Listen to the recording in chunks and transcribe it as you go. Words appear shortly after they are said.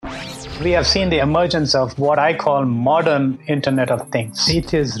We have seen the emergence of what I call modern Internet of Things.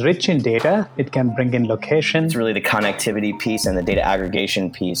 It is rich in data. It can bring in location. It's really the connectivity piece and the data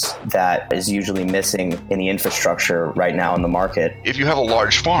aggregation piece that is usually missing in the infrastructure right now in the market. If you have a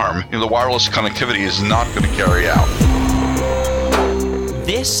large farm, the wireless connectivity is not going to carry out.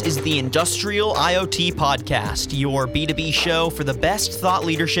 This is the Industrial IoT Podcast, your B2B show for the best thought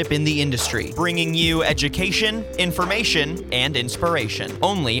leadership in the industry, bringing you education, information, and inspiration,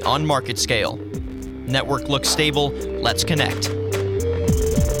 only on MarketScale. Network looks stable. Let's connect.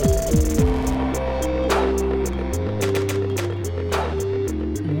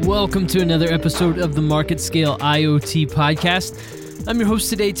 Welcome to another episode of the MarketScale IoT Podcast. I'm your host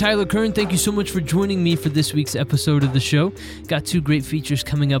today, Tyler Kern. Thank you so much for joining me for this week's episode of the show. Got two great features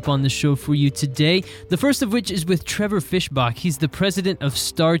coming up on the show for you today. The first of which is with Trevor Fischbach. He's the president of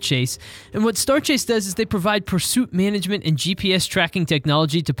StarChase. And what StarChase does is they provide pursuit management and GPS tracking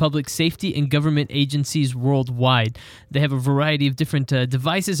technology to public safety and government agencies worldwide. They have a variety of different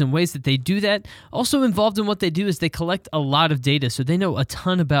devices and ways that they do that. Also involved in what they do is they collect a lot of data, so they know a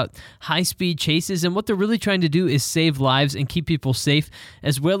ton about high-speed chases, and what they're really trying to do is save lives and keep people safe,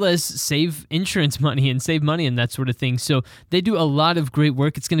 as well as save insurance money and save money and that sort of thing. So they do a lot of great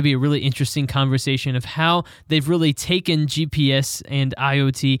work. It's going to be a really interesting conversation of how they've really taken GPS and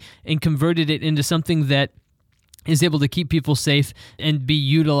IoT and converted it into something that is able to keep people safe and be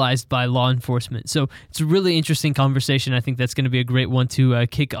utilized by law enforcement. So it's a really interesting conversation. I think that's going to be a great one to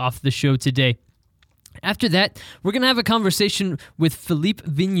kick off the show today. After that, we're going to have a conversation with Philippe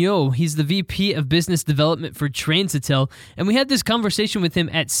Vigneault. He's the VP of Business Development for Transitel, and we had this conversation with him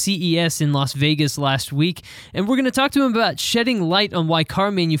at CES in Las Vegas last week, and we're going to talk to him about shedding light on why car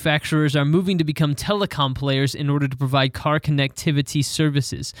manufacturers are moving to become telecom players in order to provide car connectivity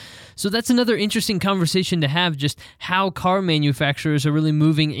services. So that's another interesting conversation to have, just how car manufacturers are really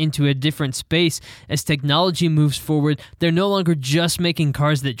moving into a different space as technology moves forward. They're no longer just making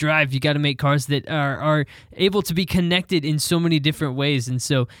cars that drive. You got to make cars that are able to be connected in so many different ways. And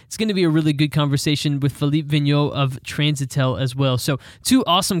so it's going to be a really good conversation with Philippe Vigneault of Transitel as well. So two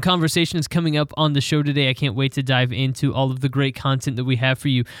awesome conversations coming up on the show today. I can't wait to dive into all of the great content that we have for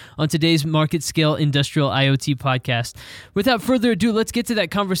you on today's MarketScale Industrial IoT Podcast. Without further ado, let's get to that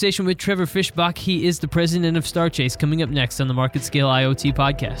conversation with Trevor Fischbach. He is the president of StarChase, coming up next on the MarketScale IoT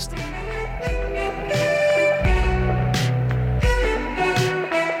Podcast.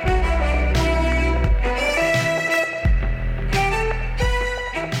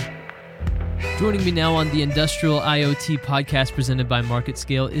 Joining me now on the Industrial IoT Podcast presented by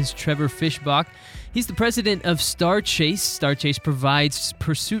MarketScale is Trevor Fischbach. He's the president of StarChase. StarChase provides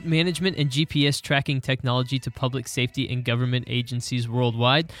pursuit management and GPS tracking technology to public safety and government agencies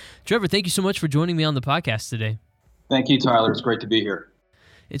worldwide. Trevor, thank you so much for joining me on the podcast today. Thank you, Tyler. It's great to be here.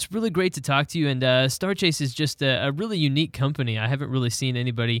 It's really great to talk to you, and StarChase is just a really unique company. I haven't really seen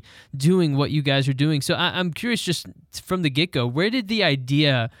anybody doing what you guys are doing. So I'm curious, just from the get-go, where did the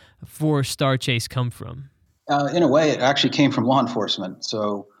idea for StarChase come from? In a way, it actually came from law enforcement.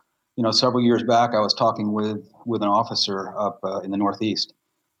 So, several years back, I was talking with an officer up in the Northeast,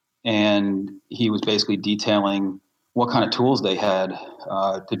 and he was basically detailing what kind of tools they had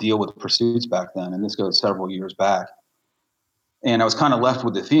to deal with pursuits back then. And this goes several years back. And I was kind of left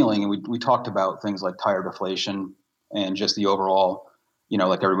with the feeling, and we talked about things like tire deflation and just the overall,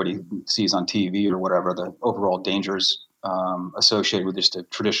 like everybody sees on TV or whatever, the overall dangers associated with just a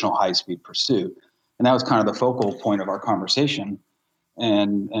traditional high-speed pursuit. And that was kind of the focal point of our conversation.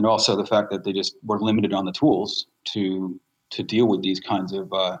 And also the fact that they just were limited on the tools to deal with these kinds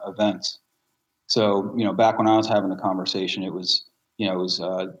of events. So, back when I was having the conversation, it was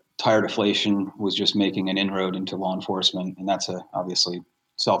tire deflation was just making an inroad into law enforcement, and that's obviously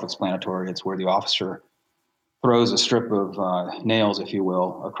self-explanatory. It's where the officer throws a strip of nails, if you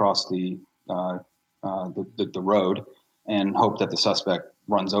will, across the road and hope that the suspect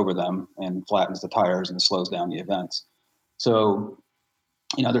runs over them and flattens the tires and slows down the events. So,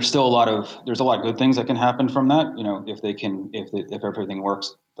 there's a lot of good things that can happen from that. If everything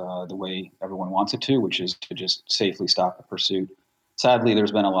works the way everyone wants it to, which is to just safely stop the pursuit. Sadly,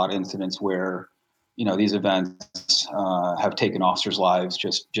 there's been a lot of incidents where, these events have taken officers' lives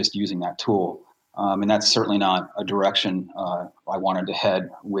just using that tool. And that's certainly not a direction I wanted to head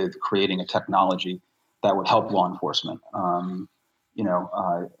with creating a technology that would help law enforcement.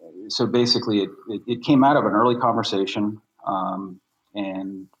 So basically it came out of an early conversation.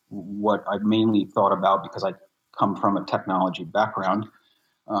 And what I mainly thought about, because I come from a technology background,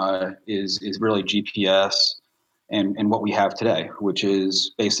 is really GPS and what we have today, which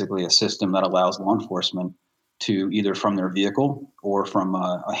is basically a system that allows law enforcement to either from their vehicle or from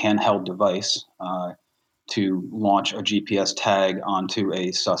a handheld device to launch a GPS tag onto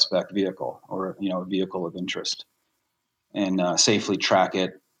a suspect vehicle or a vehicle of interest, and safely track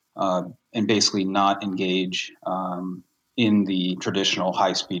it, and basically not engage in the traditional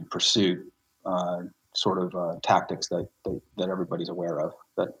high-speed pursuit tactics that everybody's aware of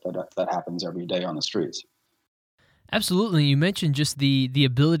that happens every day on the streets. Absolutely. You mentioned just the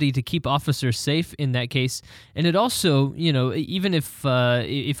ability to keep officers safe in that case. And it also, even if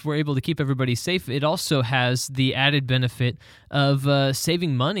we're able to keep everybody safe, it also has the added benefit of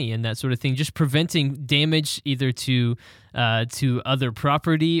saving money and that sort of thing, just preventing damage either to other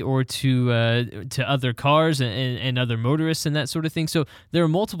property or to other cars and other motorists and that sort of thing. So there are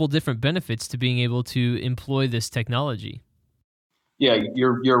multiple different benefits to being able to employ this technology. Yeah,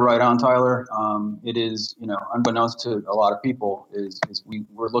 you're right on, Tyler. It is, unbeknownst to a lot of people,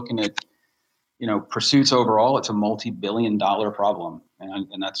 we're looking at, pursuits overall. It's a multi-billion-dollar problem, and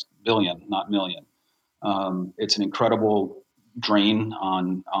that's billion, not million. It's an incredible drain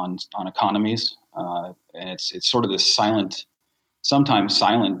on economies, and it's sort of this sometimes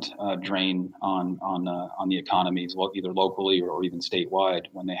silent drain on the economies, either locally or even statewide,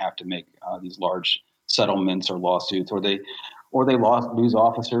 when they have to make these large settlements or lawsuits, or they lose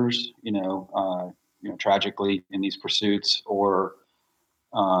officers, tragically in these pursuits, or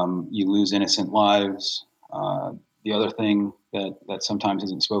you lose innocent lives. The other thing that sometimes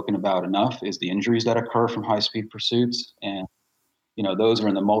isn't spoken about enough is the injuries that occur from high-speed pursuits, and those are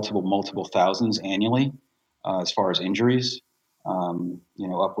in the multiple thousands annually as far as injuries.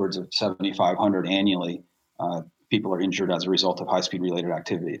 Upwards of 7,500 annually. People are injured as a result of high-speed related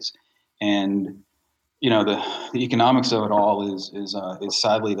activities, and the economics of it all is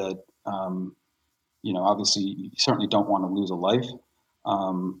sadly that obviously you certainly don't want to lose a life,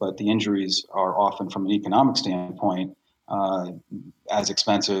 but the injuries are often, from an economic standpoint, as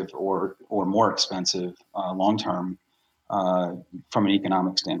expensive or more expensive long term from an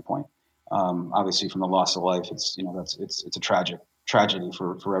economic standpoint. Obviously, from the loss of life, it's a tragedy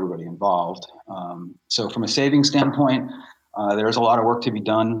for everybody involved. So from a savings standpoint, there's a lot of work to be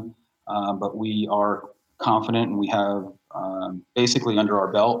done. But we are confident, and we have basically under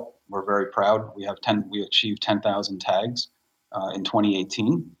our belt. We're very proud. We achieved 10,000 tags in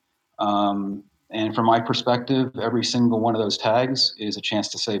 2018. And from my perspective, every single one of those tags is a chance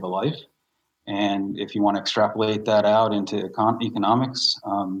to save a life. And if you want to extrapolate that out into economics,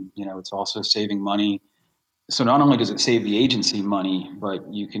 it's also saving money. So not only does it save the agency money, but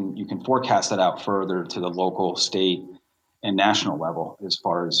you can forecast that out further to the local, state, and national level as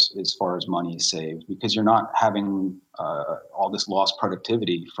far as money is saved, because you're not having all this lost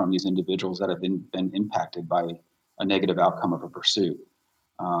productivity from these individuals that have been impacted by a negative outcome of a pursuit,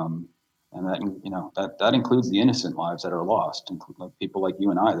 and that includes the innocent lives that are lost, like people like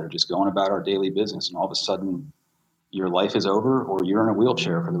you and I that are just going about our daily business, and all of a sudden your life is over, or you're in a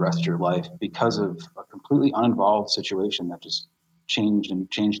wheelchair for the rest of your life because of a completely uninvolved situation that just changed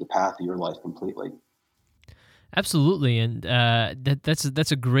the path of your life completely. Absolutely, and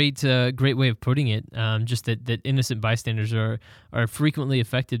that's a great way of putting it. Just that innocent bystanders are frequently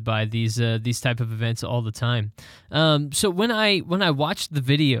affected by these type of events all the time. So when I watched the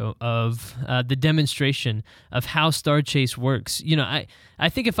video of the demonstration of how Star Chase works, I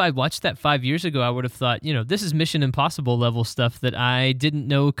think if I watched that 5 years ago, I would have thought, this is Mission Impossible level stuff that I didn't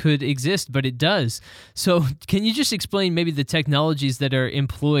know could exist, but it does. So can you just explain maybe the technologies that are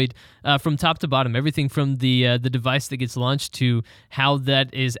employed from top to bottom, everything from the device that gets launched to how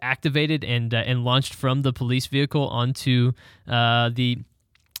that is activated and launched from the police vehicle onto the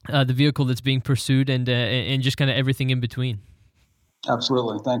vehicle that's being pursued, and just kind of everything in between?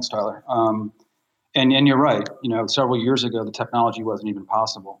 Absolutely. Thanks, Tyler. And you're right. Several years ago, the technology wasn't even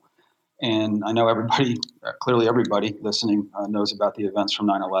possible. And I know clearly everybody listening knows about the events from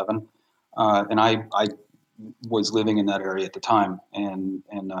 9/11. And I was living in that area at the time. And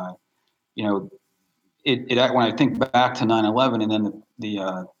when I think back to 9/11 and then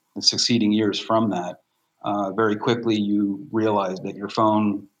the succeeding years from that, very quickly you realize that your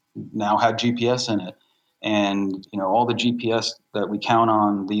phone now had GPS in it. And, all the GPS that we count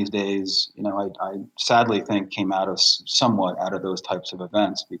on these days, I sadly think came somewhat out of those types of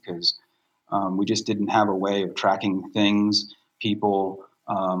events, because we just didn't have a way of tracking things, people,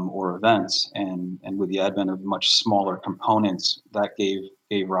 or events. And with the advent of much smaller components, that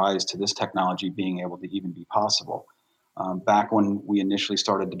gave rise to this technology being able to even be possible. Back when we initially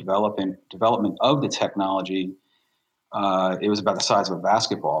started the development of the technology, it was about the size of a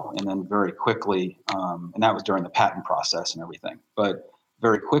basketball, and then very quickly, and that was during the patent process and everything. But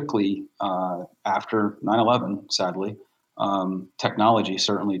very quickly after 9/11, sadly, technology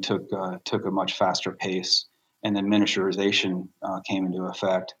certainly took a much faster pace, and then miniaturization came into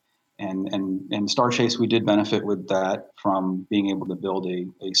effect. And Starchase, we did benefit with that from being able to build a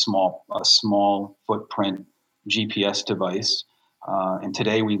small footprint GPS device. And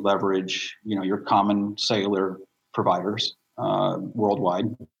today we leverage your common cellular providers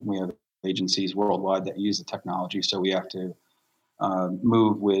worldwide. We have agencies worldwide that use the technology, so we have to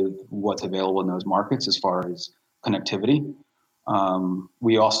move with what's available in those markets as far as connectivity.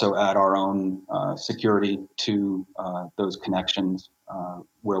 We also add our own security to those connections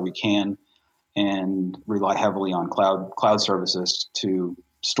where we can, and rely heavily on cloud services to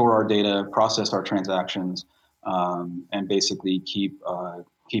store our data, process our transactions, and basically keep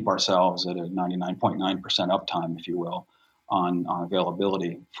ourselves at a 99.9% uptime, if you will, on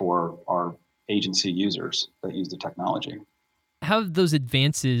availability for our agency users that use the technology. How have those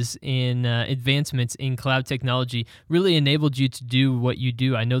advancements in cloud technology really enabled you to do what you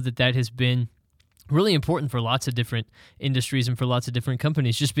do? I know that has been really important for lots of different industries and for lots of different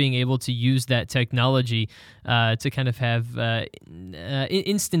companies, just being able to use that technology to kind of have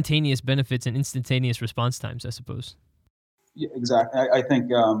instantaneous benefits and instantaneous response times, I suppose. Yeah, exactly. I think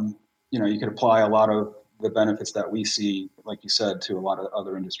you could apply a lot of the benefits that we see, like you said, to a lot of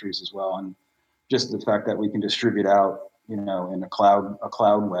other industries as well, and just the fact that we can distribute out, in a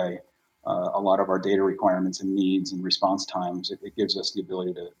cloud way, a lot of our data requirements and needs and response times. It gives us the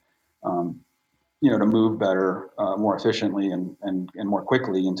ability to to move better, more efficiently, and more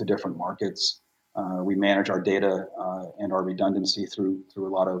quickly into different markets. We manage our data and our redundancy through a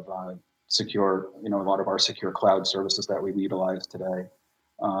lot of secure, a lot of our secure cloud services that we utilize today.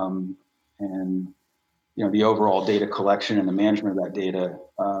 And the overall data collection and the management of that data.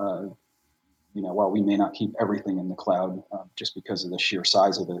 While we may not keep everything in the cloud just because of the sheer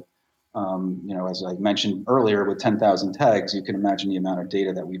size of it, as I mentioned earlier, with 10,000 tags, you can imagine the amount of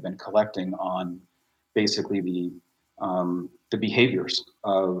data that we've been collecting on basically the behaviors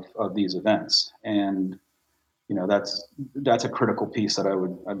of these events, and that's a critical piece that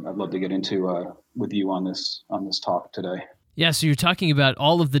I'd love to get into with you on this talk today. Yeah, so you're talking about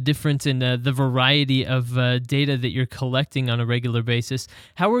all of the different and the variety of data that you're collecting on a regular basis.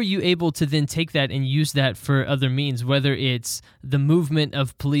 How are you able to then take that and use that for other means, whether it's the movement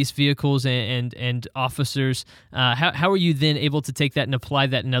of police vehicles and officers? How are you then able to take that and apply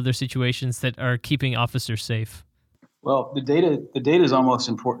that in other situations that are keeping officers safe? Well, the data is almost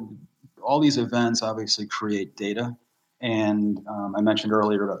important. All these events obviously create data. And I mentioned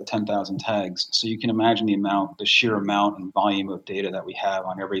earlier about the 10,000 tags. So you can imagine the sheer amount and volume of data that we have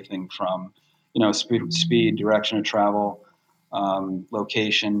on everything from, speed, direction of travel,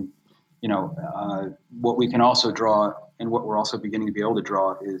 location. What we can also draw, and what we're also beginning to be able to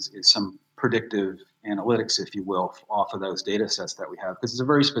draw, is some predictive analytics, if you will, off of those data sets that we have, because it's a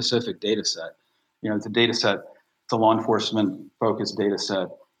very specific data set. It's a data set. It's a law enforcement focused data set.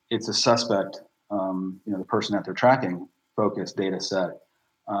 It's a suspect, the person that they're tracking, focused data set,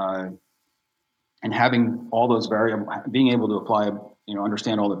 and having all those variables, being able to apply,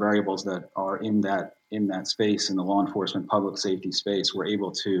 understand all the variables that are in that space, in the law enforcement public safety space. We're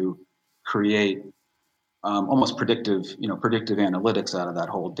able to create almost predictive analytics out of that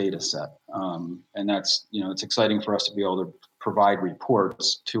whole data set, and that's it's exciting for us to be able to provide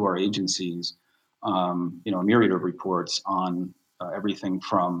reports to our agencies, a myriad of reports on everything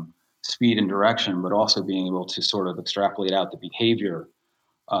from speed and direction, but also being able to sort of extrapolate out the behavior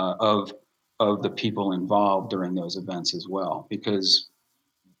of the people involved during those events as well. Because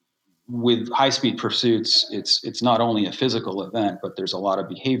with high-speed pursuits, it's not only a physical event, but there's a lot of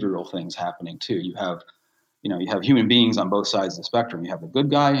behavioral things happening too. You have human beings on both sides of the spectrum. You have the good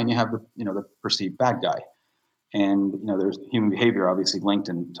guy and you have the perceived bad guy, and there's human behavior obviously linked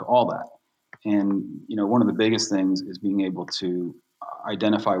into all that. And one of the biggest things is being able to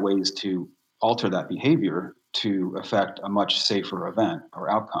identify ways to alter that behavior to affect a much safer event or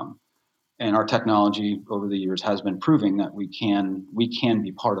outcome. And our technology over the years has been proving that we can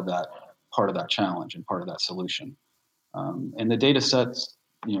be part of that challenge and part of that solution. And the data sets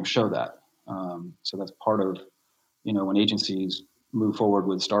show that. So that's part of when agencies move forward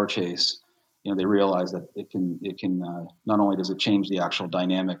with Starchase, they realize that it can not only does it change the actual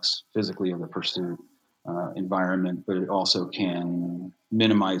dynamics physically of the pursuit environment, but it also can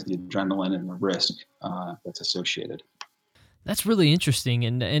minimize the adrenaline and the risk that's associated. That's really interesting,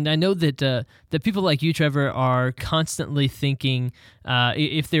 and I know that that people like you, Trevor, are constantly thinking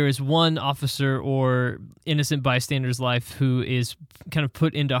if there is one officer or innocent bystander's life who is kind of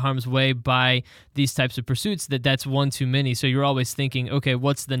put into harm's way by these types of pursuits, that's one too many. So you're always thinking, okay,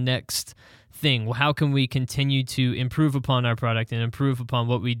 what's the next thing? Well, how can we continue to improve upon our product and improve upon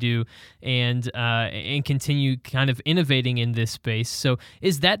what we do, and continue kind of innovating in this space? So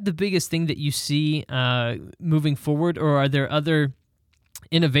is that the biggest thing that you see moving forward, or are there other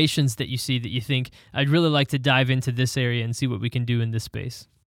innovations that you see that you think I'd really like to dive into this area and see what we can do in this space?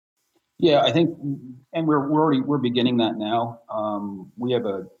 Yeah, I think, and we're beginning that now. We have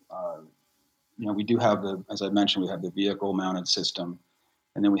we do have as I mentioned, we have the vehicle mounted system,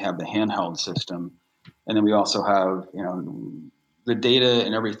 and then we have the handheld system, and then we also have the data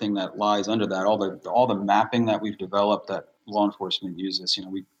and everything that lies under that, all the mapping that we've developed that law enforcement uses.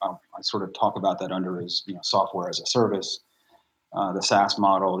 I sort of talk about that under as software as a service, the SaaS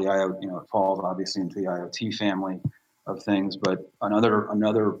model, the IoT. It falls obviously into the IoT family of things. But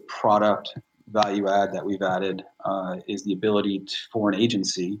another product value add that we've added is the ability for an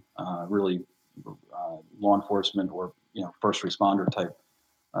agency, really law enforcement or first responder type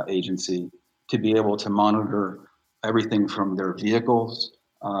agency, to be able to monitor everything from their vehicles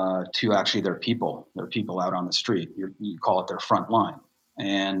to actually their people out on the street. You call it their front line.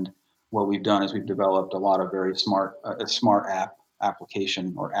 And what we've done is we've developed a lot of very smart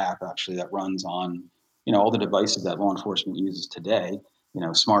application actually that runs on all the devices that law enforcement uses today.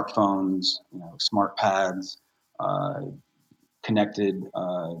 Smartphones, smart pads, connected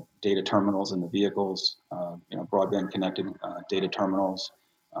data terminals in the vehicles, broadband connected data terminals,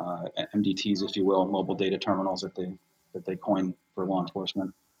 MDTs, if you will, mobile data terminals that they coin for law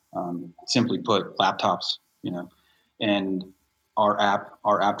enforcement. Simply put, laptops. And our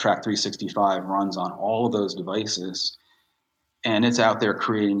AppTrack 365 runs on all of those devices, and it's out there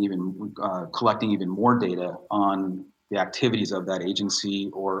collecting even more data on the activities of that agency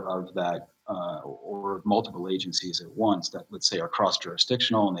or of that or multiple agencies at once that, let's say, are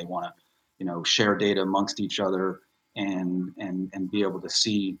cross-jurisdictional and they want to share data amongst each other and be able to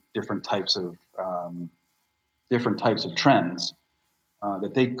see different types of trends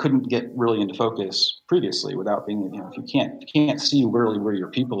that they couldn't get really into focus previously without being, if you can't see really where your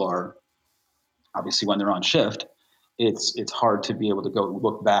people are, obviously when they're on shift, it's hard to be able to go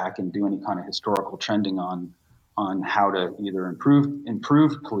look back and do any kind of historical trending on how to either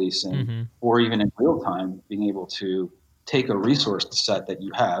improve policing, or even in real time being able to take a resource set that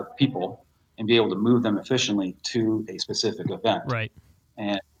you have, people, and be able to move them efficiently to a specific event. Right.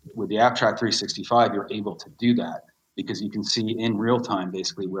 And with the AppTrack 365, you're able to do that because you can see in real time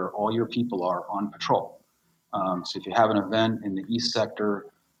basically where all your people are on patrol. So if you have an event in the East Sector,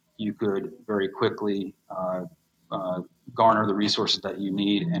 you could very quickly garner the resources that you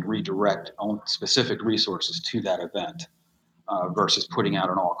need and redirect specific resources to that event versus putting out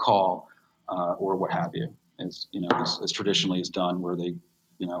an all call or what have you, as traditionally is done, where they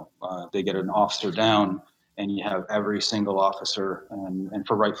get an officer down and you have every single officer, and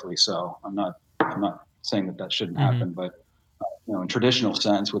for rightfully so. I'm not saying that shouldn't happen, but in traditional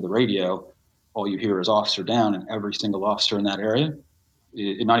sense with the radio, all you hear is officer down, and every single officer in that area,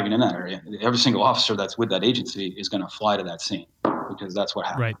 not even in that area, every single officer that's with that agency is going to fly to that scene because that's what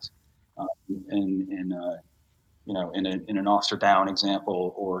happens. Right. In an officer down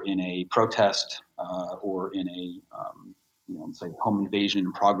example, or in a protest, or in a say home invasion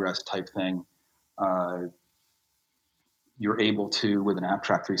in progress type thing, you're able to, with an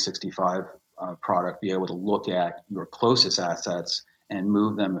AppTrack 365 product, be able to look at your closest assets and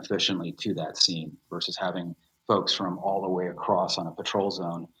move them efficiently to that scene versus having folks from all the way across on a patrol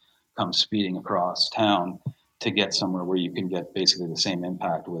zone come speeding across town to get somewhere where you can get basically the same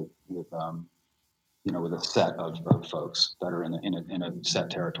impact with a set of folks that are in a set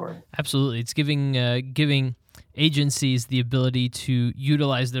territory. Absolutely. It's giving agencies the ability to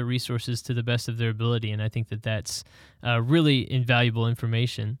utilize their resources to the best of their ability, and I think that's really invaluable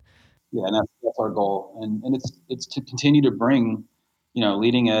information. Yeah, and that's our goal, and it's to continue to bring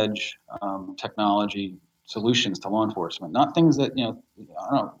leading edge technology solutions to law enforcement, not things that I don't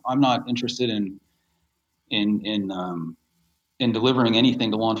know. I'm not interested in delivering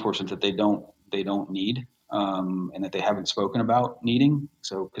anything to law enforcement that they don't need, and that they haven't spoken about needing.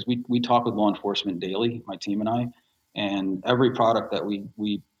 So, because we talk with law enforcement daily, my team and I, and every product that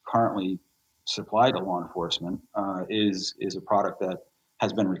we currently supply to law enforcement is a product that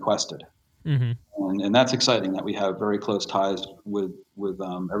has been requested. And that's exciting that we have very close ties with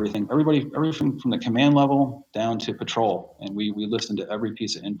everything from the command level down to patrol, and we listen to every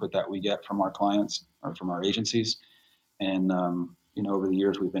piece of input that we get from our clients or from our agencies, And, over the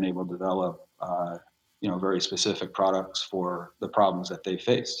years, we've been able to develop, very specific products for the problems that they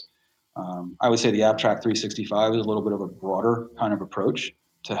face. I would say the AppTrack 365 is a little bit of a broader kind of approach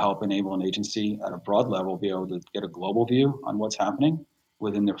to help enable an agency at a broad level be able to get a global view on what's happening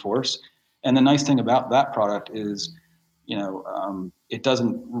within their force. And the nice thing about that product is, it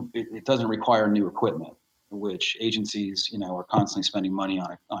doesn't require new equipment, which agencies, are constantly spending money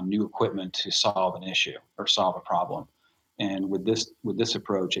on new equipment to solve an issue or solve a problem. And with this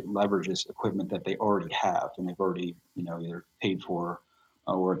approach, it leverages equipment that they already have and they've already, either paid for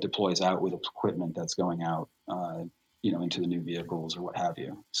or it deploys out with equipment that's going out, into the new vehicles or what have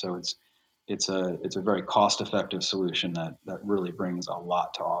you. So it's a very cost-effective solution that really brings a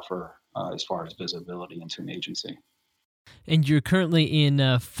lot to offer as far as visibility into an agency. And you're currently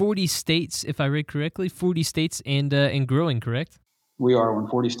in 40 states, if I read correctly, 40 states and growing, correct? We are in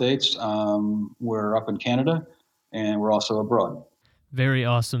 40 states. We're up in Canada, and we're also abroad. Very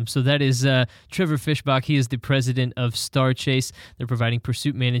awesome. So that is Trevor Fischbach. He is the president of StarChase. They're providing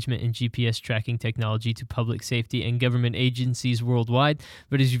pursuit management and GPS tracking technology to public safety and government agencies worldwide.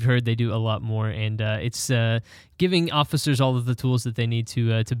 But as you've heard, they do a lot more, and it's giving officers all of the tools that they need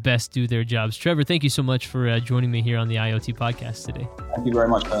to best do their jobs. Trevor, thank you so much for joining me here on the IoT podcast today. Thank you very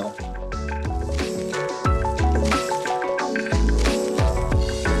much, Tyler.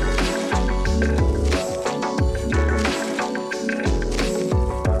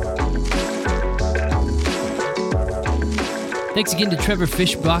 Thanks again to Trevor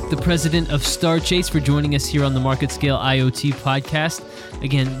Fischbach, the president of StarChase, for joining us here on the MarketScale IoT podcast.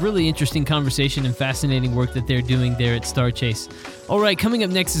 Again, really interesting conversation and fascinating work that they're doing there at StarChase. All right, coming up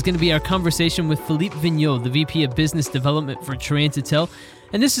next is going to be our conversation with Philippe Vigneault, the VP of Business Development for Transitel.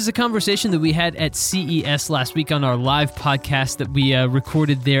 And this is a conversation that we had at CES last week on our live podcast that we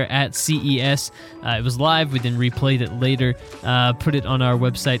recorded there at CES. It was live. We then replayed it later, put it on our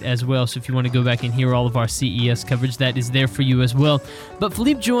website as well. So if you want to go back and hear all of our CES coverage, that is there for you as well. But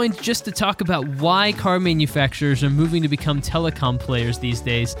Philippe joined just to talk about why car manufacturers are moving to become telecom players these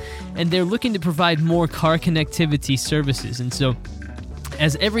days. And they're looking to provide more car connectivity services. And so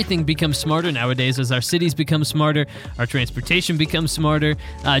as everything becomes smarter nowadays, as our cities become smarter, our transportation becomes smarter,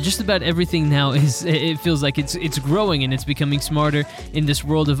 just about everything now it feels like it's growing and it's becoming smarter in this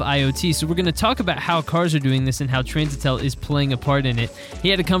world of IoT. So we're going to talk about how cars are doing this and how Transitel is playing a part in it. He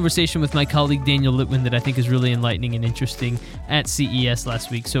had a conversation with my colleague Daniel Litwin that I think is really enlightening and interesting at CES last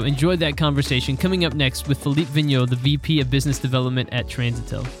week. So enjoy that conversation. Coming up next with Philippe Vigneault, the VP of Business Development at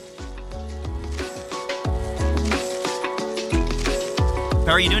Transitel.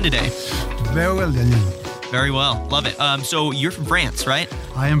 How are you doing today? Very well, Daniel. Very well. Love it. So you're from France, right?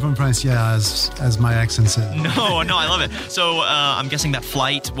 I am from France, yeah, as my accent says. No, I love it. So I'm guessing that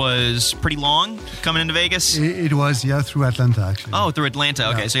flight was pretty long coming into Vegas? It was, yeah, through Atlanta, actually. Oh, through Atlanta.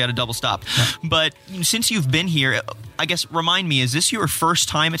 Okay, yeah. So you had a double stop. Yeah. But since you've been here, I guess, remind me, is this your first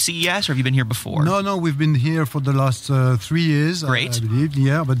time at CES, or have you been here before? No, we've been here for the last 3 years, Great. I believe.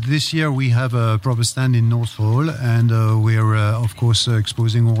 Yeah, but this year we have a proper stand in North Hall, and we're, of course,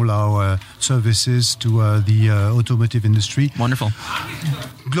 exposing all our services to the automotive industry. Wonderful.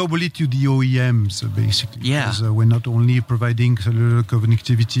 Globally to the OEMs, basically. Yeah. Because we're not only providing cellular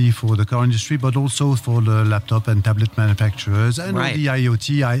connectivity for the car industry, but also for the laptop and tablet manufacturers and right. the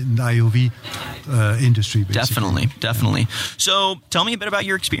IoT and IoV industry, basically. Definitely. So tell me a bit about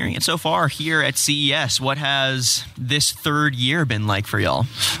your experience so far here at CES. What has this third year been like for y'all?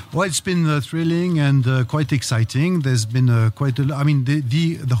 Well, it's been thrilling and quite exciting. There's been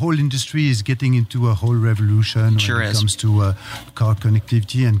the whole industry is getting into a whole revolution when it comes to car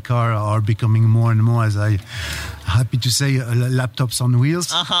connectivity, and cars are becoming more and more, as I happy to say, laptops on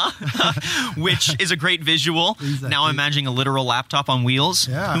wheels. Which is a great visual. Exactly. Now I'm imagining a literal laptop on wheels.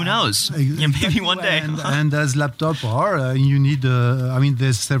 Yeah. Who knows? Maybe one day. And as laptops are, you need,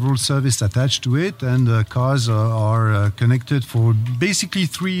 there's several services attached to it, and cars are connected for basically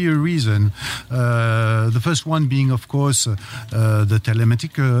 3 reasons. The first one being, of course, the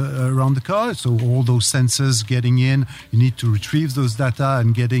telematic around the car. So all those sensors getting in, you need to retrieve those data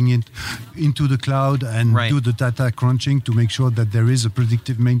and getting it into the cloud and do the data crunching to make sure that there is a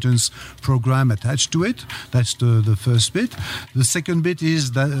predictive maintenance program attached to it. That's the first bit. The second bit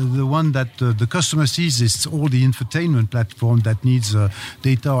is that the one that the customer sees is all the infotainment platform that needs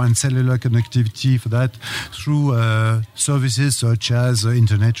data and cellular connectivity for that through services such as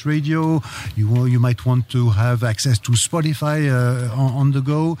internet radio. You might want to have access to Spotify on the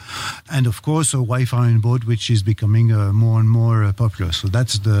go, and of course Wi-Fi on board, which is becoming more and more popular. So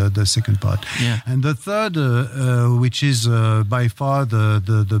that's the second part. Yeah. And the third, which is by far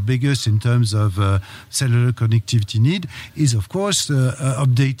the biggest in terms of cellular connectivity need, is of course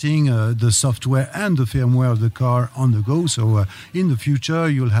updating the software and the firmware of the car on the go. So in the future,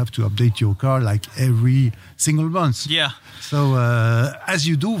 you'll have to update your car like every single month. Yeah. So as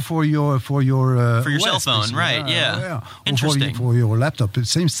you do for your cell phone, right? Yeah. Interesting. Or for your laptop,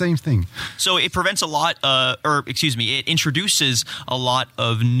 same thing. So it prevents a lot, it introduces a lot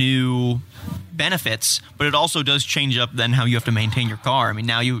of new benefits, but it also does change up then how you have to maintain your car. I mean,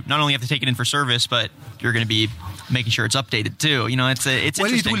 now you not only have to take it in for service, but you're going to be making sure it's updated too. You know, it's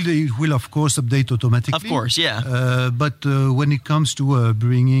interesting. It will of course update automatically. Of course, yeah. But when it comes to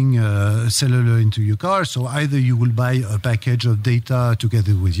bringing cellular into your car, so either you will buy a package of data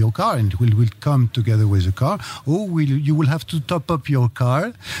together with your car, and it will come together with the car, or you will have to top up your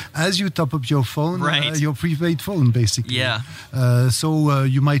car as you top up your phone, right. Your prepaid phone, basically. Yeah. So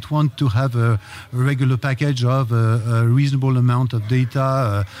you might want to have a regular package of a reasonable amount of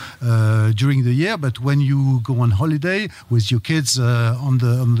data during the year, but when you go on holiday with your kids on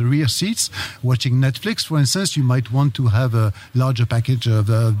the rear seats watching Netflix, for instance, you might want to have a larger package of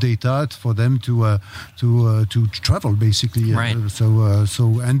data for them to travel, basically. Right.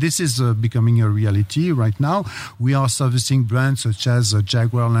 And this is becoming a reality right now. We are servicing brands such as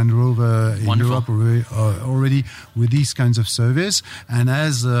Jaguar Land Rover in Europe already with these kinds of service, and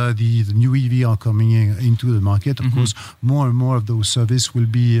as the new EV are coming into the market, of course, more and more of those services will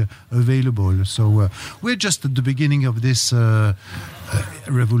be available. So we're just at the beginning of this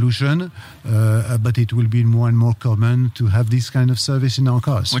revolution, but it will be more and more common to have this kind of service in our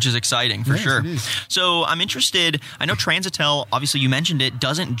cars. Which is exciting, for sure. It is. So I'm interested, I know Transitel, obviously you mentioned it,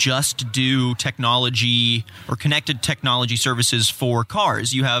 doesn't just do technology or connected technology services for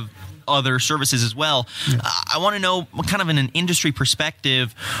cars. You have other services as well. Yeah. I want to know, kind of in an industry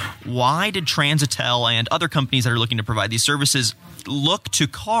perspective, why did Transitel and other companies that are looking to provide these services look to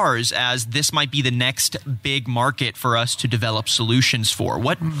cars as this might be the next big market for us to develop solutions for?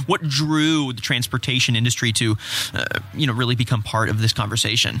 What drew the transportation industry to really become part of this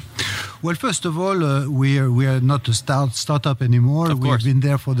conversation? Well, first of all, we are not a startup anymore. We've been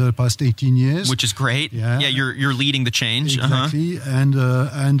there for the past 18 years, which is great. Yeah, you're leading the change. Exactly.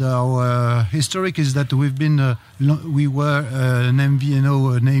 And our historic is that we were an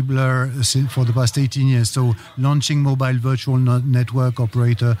MVNO enabler for the past 18 years. So launching mobile virtual network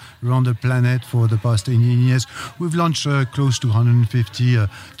operator around the planet for the past 18 years. We've launched close to 150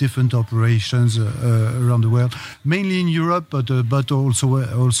 different operations around the world, mainly in Europe, but also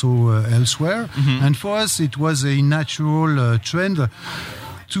elsewhere. And for us, it was a natural trend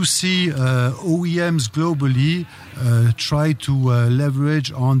to see OEMs globally try to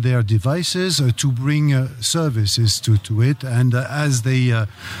leverage on their devices to bring services to it, and as they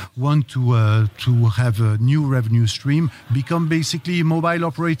want to have a new revenue stream, become basically mobile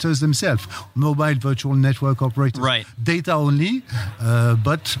operators themselves, mobile virtual network operators. Right. Data only,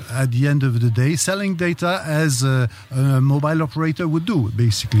 but at the end of the day, selling data as a mobile operator would do,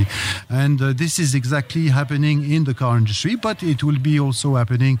 basically. And this is exactly happening in the car industry, but it will be also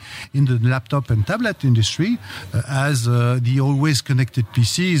happening in the laptop and tablet industry, as the always connected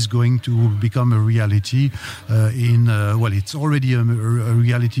PC is going to become a reality it's already a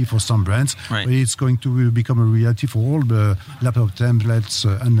reality for some brands, right. But it's going to become a reality for all the laptop, tablets,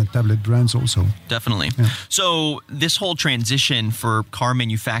 and the tablet brands also. Definitely. Yeah. So this whole transition for car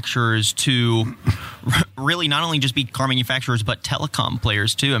manufacturers to really not only just be car manufacturers, but telecom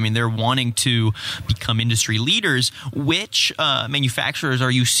players too. I mean, they're wanting to become industry leaders. Which manufacturers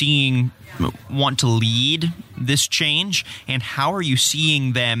are you seeing want to lead this change, and how are you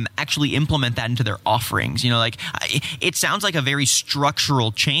seeing them actually implement that into their offerings? It sounds like a very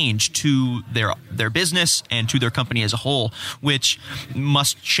structural change to their business and to their company as a whole, which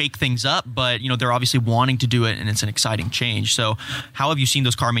must shake things up, but they're obviously wanting to do it, and it's an exciting change. So how have you seen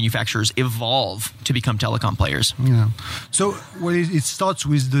those car manufacturers evolve to become telecom players? Yeah. So it starts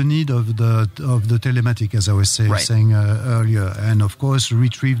with the need of the telematic, as I was saying earlier, and of course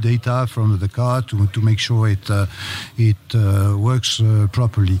retrieve data from the car to make sure it works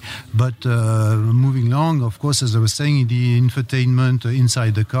properly. But moving along, of course, as I was saying, the infotainment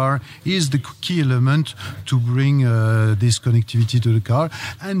inside the car is the key element to bring this connectivity to the car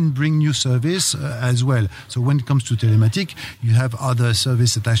and bring new service as well. So when it comes to telematic, you have other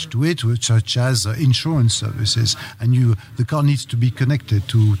services attached to it, such as insurance services, and the car needs to be connected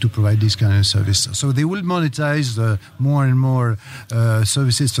to provide this kind of service. So they will monetize more and more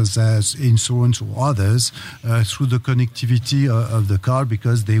services such as insurance or others through the connectivity of the car,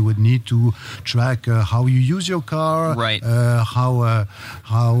 because they would need to track how you use your car, right?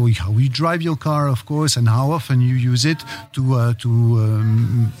 How you drive your car, of course, and how often you use it to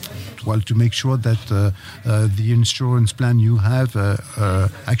make sure that the insurance plan you have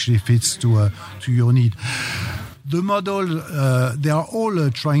actually fits to your need. The model, they are all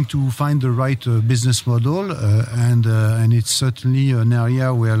trying to find the right business model, and it's certainly an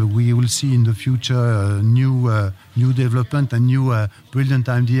area where we will see in the future new development and new brilliant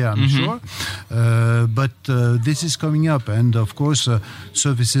idea, I'm sure. But this is coming up, and of course,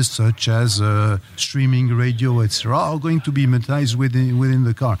 services such as streaming, radio, etc., are going to be monetized within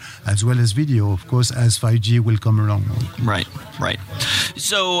the car, as well as video, of course, as 5G will come along. Right.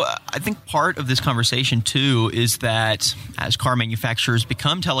 So I think part of this conversation too is that as car manufacturers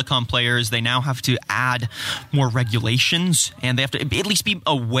become telecom players, they now have to add more regulations, and they have to at least be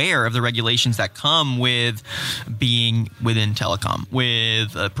aware of the regulations that come with being within telecom,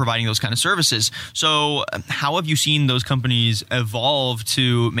 with providing those kind of services. So how have you seen those companies evolve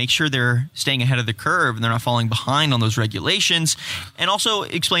to make sure they're staying ahead of the curve and they're not falling behind on those regulations? And also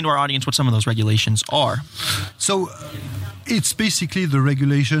explain to our audience what some of those regulations are. So it's basically the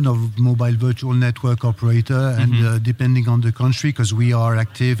regulation of mobile virtual network operator, and depending on the country, because we are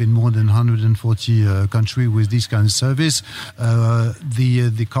active in more than 140 countries with this kind of service,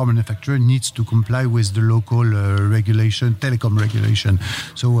 the car manufacturer needs to comply with the local regulation, telecom regulation.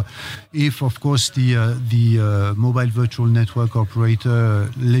 So if, of course, the mobile virtual network operator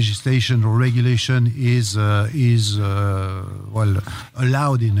legislation or regulation is allowed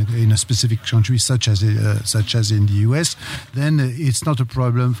in a specific country, such as in the US, then it's not a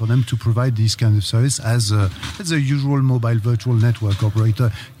problem for them to provide this kind of service as a usual mobile virtual network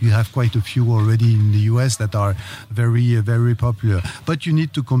operator. You have quite a few already in the US that are very, very popular. But you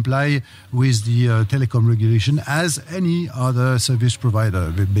need to comply with the telecom regulation as any other service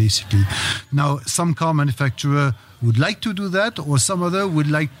provider, basically. Now, some car manufacturer would like to do that, or some other would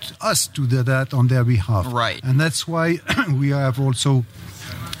like us to do that on their behalf. Right. And that's why we have also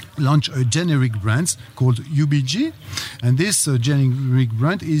launch a generic brand called UBG, and this generic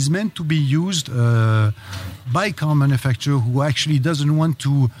brand is meant to be used by car manufacturer who actually doesn't want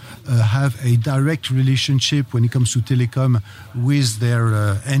to have a direct relationship when it comes to telecom with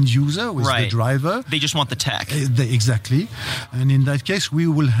their end user, with the driver. They just want the tech. Exactly. And in that case, we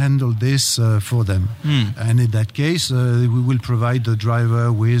will handle this for them. And in that case, we will provide the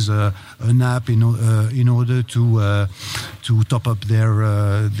driver with an app in order to top up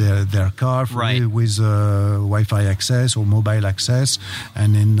their car with Wi-Fi access or mobile access,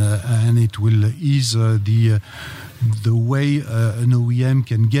 and it will ease the way an OEM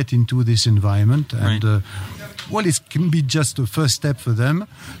can get into this environment. And it can be just a first step for them,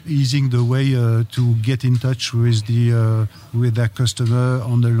 easing the way to get in touch with their customer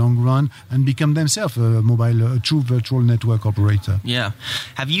on the long run and become themselves a true virtual network operator. Yeah.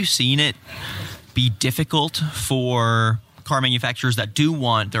 Have you seen it be difficult for car manufacturers that do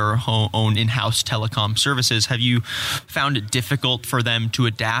want their own in-house telecom services? Have you found it difficult for them to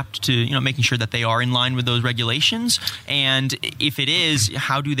adapt to, making sure that they are in line with those regulations? And if it is,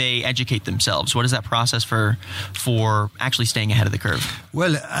 how do they educate themselves? What is that process for actually staying ahead of the curve?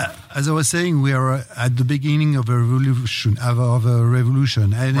 Well, as I was saying, we are at the beginning of a revolution. And a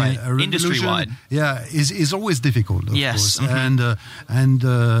revolution, industry-wide. Yeah, is always difficult, of yes. course. And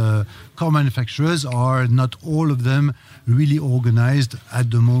car manufacturers are not all of them really organized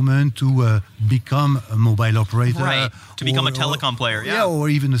at the moment to become a mobile operator. To become a telecom player, or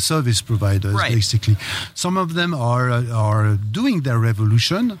even a service provider, basically. Some of them are doing their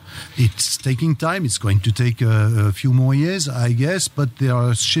revolution. It's taking time. It's going to take a few more years, I guess, but they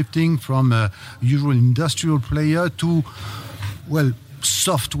are shifting from a usual industrial player to,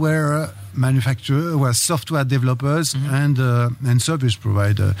 software manufacturer, software developers and service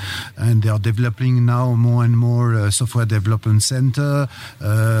provider, and they are developing now more and more software development center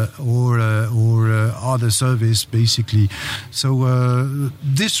or other service, basically. So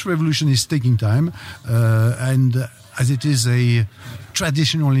this revolution is taking time, and as it is a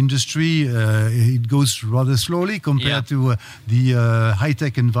traditional industry, it goes rather slowly compared to the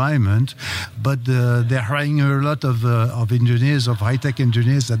high-tech environment. But they're hiring a lot of engineers, of high-tech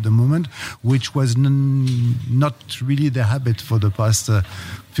engineers at the moment, which was not really their habit for the past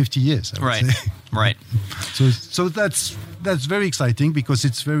 50 years, I would say. Right. So that's very exciting because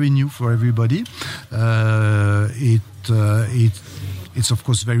it's very new for everybody. It's of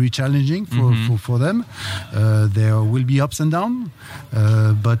course very challenging for them. There will be ups and downs,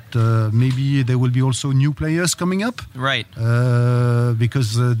 but maybe there will be also new players coming up. Right.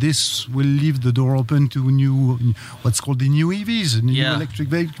 Because this will leave the door open to what's called the new EVs, new electric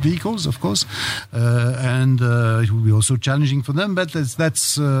vehicles, of course, and it will be also challenging for them. But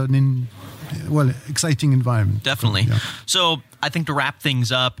that's exciting environment. Definitely. Yeah. So I think to wrap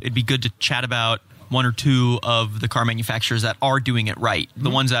things up, it'd be good to chat about one or two of the car manufacturers that are doing it right. The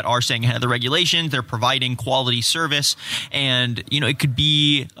ones that are staying ahead of the regulations, they're providing quality service, and it could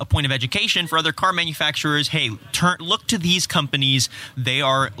be a point of education for other car manufacturers. Hey, look to these companies. They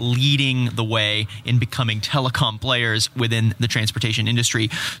are leading the way in becoming telecom players within the transportation industry.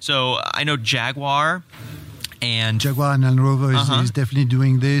 So I know Jaguar and Land Rover is definitely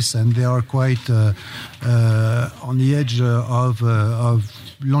doing this, and they are quite on the edge of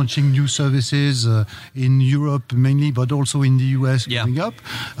launching new services in Europe mainly, but also in the US coming up.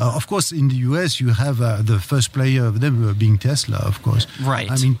 Of course, in the US, you have the first player of them being Tesla, of course.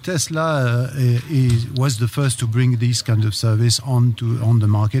 Right. I mean, Tesla was the first to bring this kind of service on the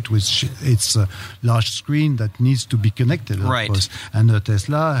market with its large screen that needs to be connected, of course. And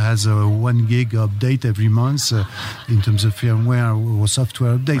Tesla has a 1 gig update every month in terms of firmware or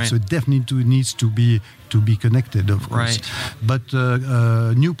software update. Right. So it definitely needs to be connected, of course. Right. But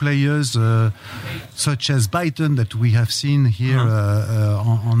new players such as Byton that we have seen here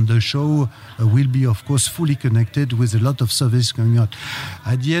on the show will be, of course, fully connected with a lot of service coming out.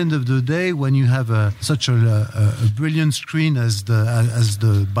 At the end of the day, when you have such a brilliant screen as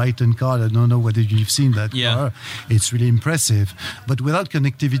the Byton car, I don't know whether you've seen that car, it's really impressive. But without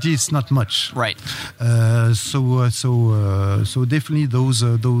connectivity, it's not much. Right. So definitely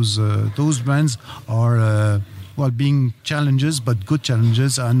those brands are being challenges, but good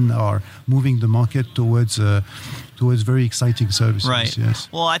challenges, and are moving the market towards very exciting services. Right. Yes.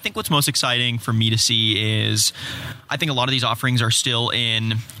 Well, I think what's most exciting for me to see is I think a lot of these offerings are still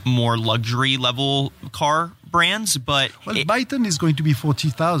in more luxury level car brands, but Byton is going to be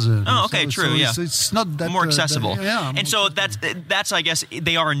 40,000. Oh, okay, true. So it's not that more accessible. And so that's I guess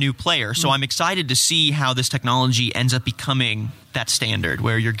they are a new player. So I'm excited to see how this technology ends up becoming that standard,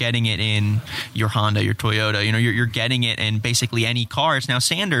 where you're getting it in your Honda, your Toyota. You're getting it in basically any car. It's now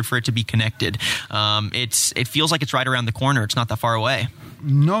standard for it to be connected. It feels like it's right around the corner. It's not that far away.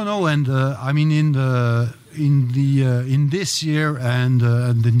 No, and I mean in this year and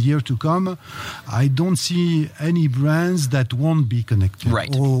the year to come, I don't see any brands that won't be connected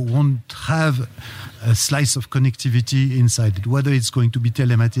or won't have a slice of connectivity inside it, whether it's going to be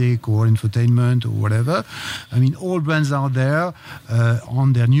telematic or infotainment or whatever. I mean, all brands out there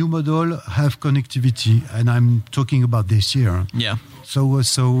on their new model have connectivity, and I'm talking about this year. Yeah. So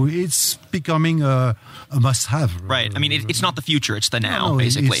it's becoming a must-have. Right. I mean, it's not the future; it's the now, no,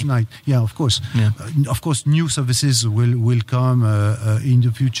 basically. It's not. Yeah, of course. Yeah. Of course, new services will come in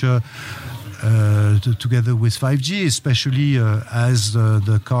the future. Together with 5G, especially as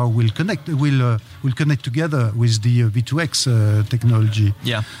the car will connect together with the V2X technology.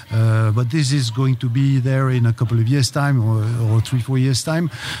 Yeah. But this is going to be there in a couple of years' time or 3-4 years' time.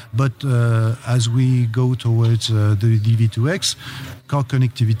 But as we go towards the V2X, car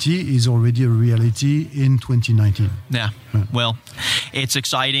connectivity is already a reality in 2019. Yeah. Well, it's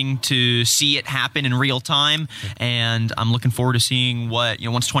exciting to see it happen in real time, and I'm looking forward to seeing what,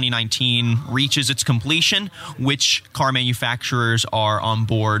 once 2019 reaches its completion, which car manufacturers are on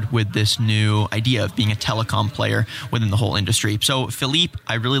board with this new idea of being a telecom player within the whole industry. So, Philippe,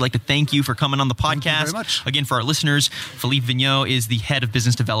 I'd really like to thank you for coming on the podcast. Thank you very much. Again, for our listeners, Philippe Vigneault is the head of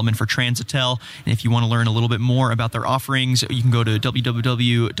business development for Transitel, and if you want to learn a little bit more about their offerings, you can go to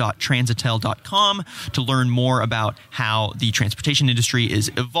www.transitel.com to learn more about how the transportation industry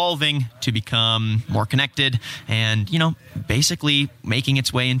is evolving to become more connected and, basically making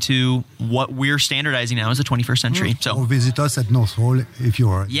its way into what we're standardizing now as the 21st century. So, or visit us at North Hall if you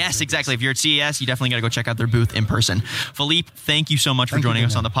are. Yes, exactly. If you're at CES, you definitely got to go check out their booth in person. Philippe, thank you so much for joining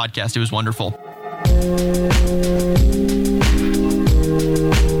us on the podcast. It was wonderful.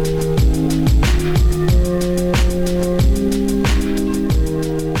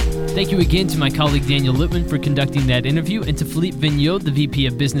 Thank you again to my colleague Daniel Lippman for conducting that interview, and to Philippe Vigneault, the VP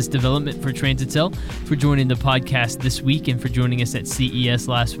of Business Development for Transitel, for joining the podcast this week and for joining us at CES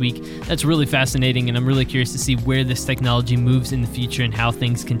last week. That's really fascinating, and I'm really curious to see where this technology moves in the future and how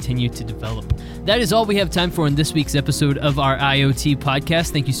things continue to develop. That is all we have time for in this week's episode of our IoT podcast.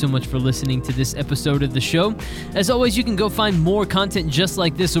 Thank you so much for listening to this episode of the show. As always, you can go find more content just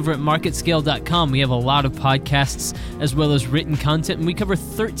like this over at MarketScale.com. We have a lot of podcasts as well as written content, and we cover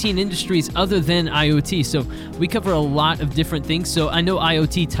 13 industries industries other than IoT. So we cover a lot of different things. So I know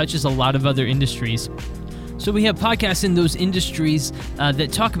IoT touches a lot of other industries. So we have podcasts in those industries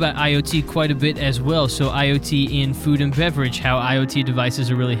that talk about IoT quite a bit as well. So IoT in food and beverage, how IoT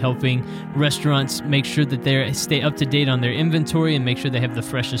devices are really helping restaurants make sure that they stay up to date on their inventory and make sure they have the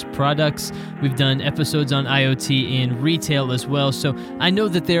freshest products. We've done episodes on IoT in retail as well. So I know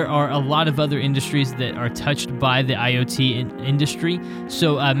that there are a lot of other industries that are touched by the IoT industry.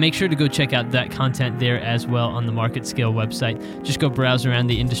 So make sure to go check out that content there as well on the MarketScale website. Just go browse around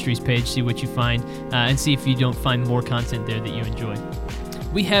the industries page, see what you find, and see if you don't find more content there that you enjoy.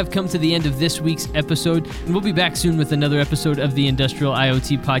 We have come to the end of this week's episode, and we'll be back soon with another episode of the Industrial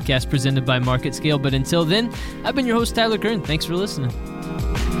IoT Podcast presented by MarketScale. But until then, I've been your host, Tyler Kern. Thanks for listening.